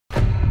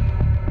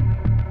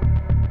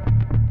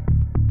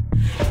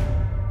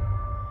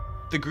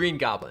The Green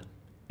Goblin.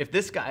 If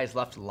this guy is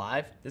left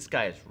alive, this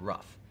guy is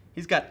rough.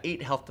 He's got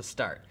 8 health to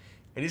start,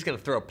 and he's going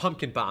to throw a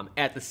pumpkin bomb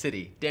at the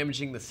city,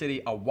 damaging the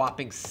city a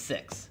whopping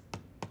 6.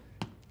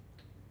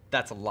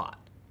 That's a lot.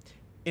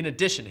 In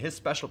addition, his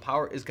special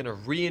power is going to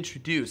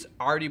reintroduce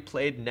already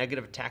played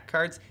negative attack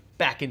cards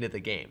back into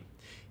the game.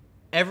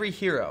 Every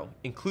hero,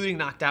 including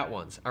knocked out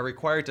ones, are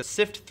required to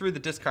sift through the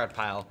discard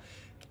pile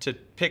to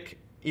pick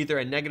either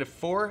a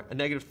 -4, a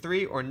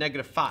 -3, or a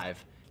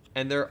 -5,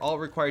 and they're all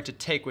required to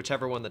take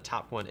whichever one the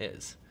top one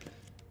is.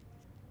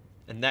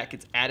 And that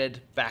gets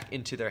added back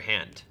into their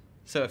hand.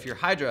 So if you're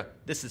Hydra,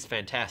 this is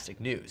fantastic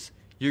news.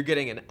 You're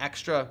getting an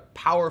extra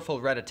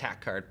powerful red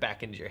attack card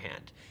back into your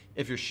hand.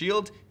 If you're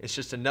S.H.I.E.L.D, it's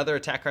just another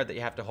attack card that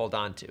you have to hold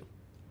on to.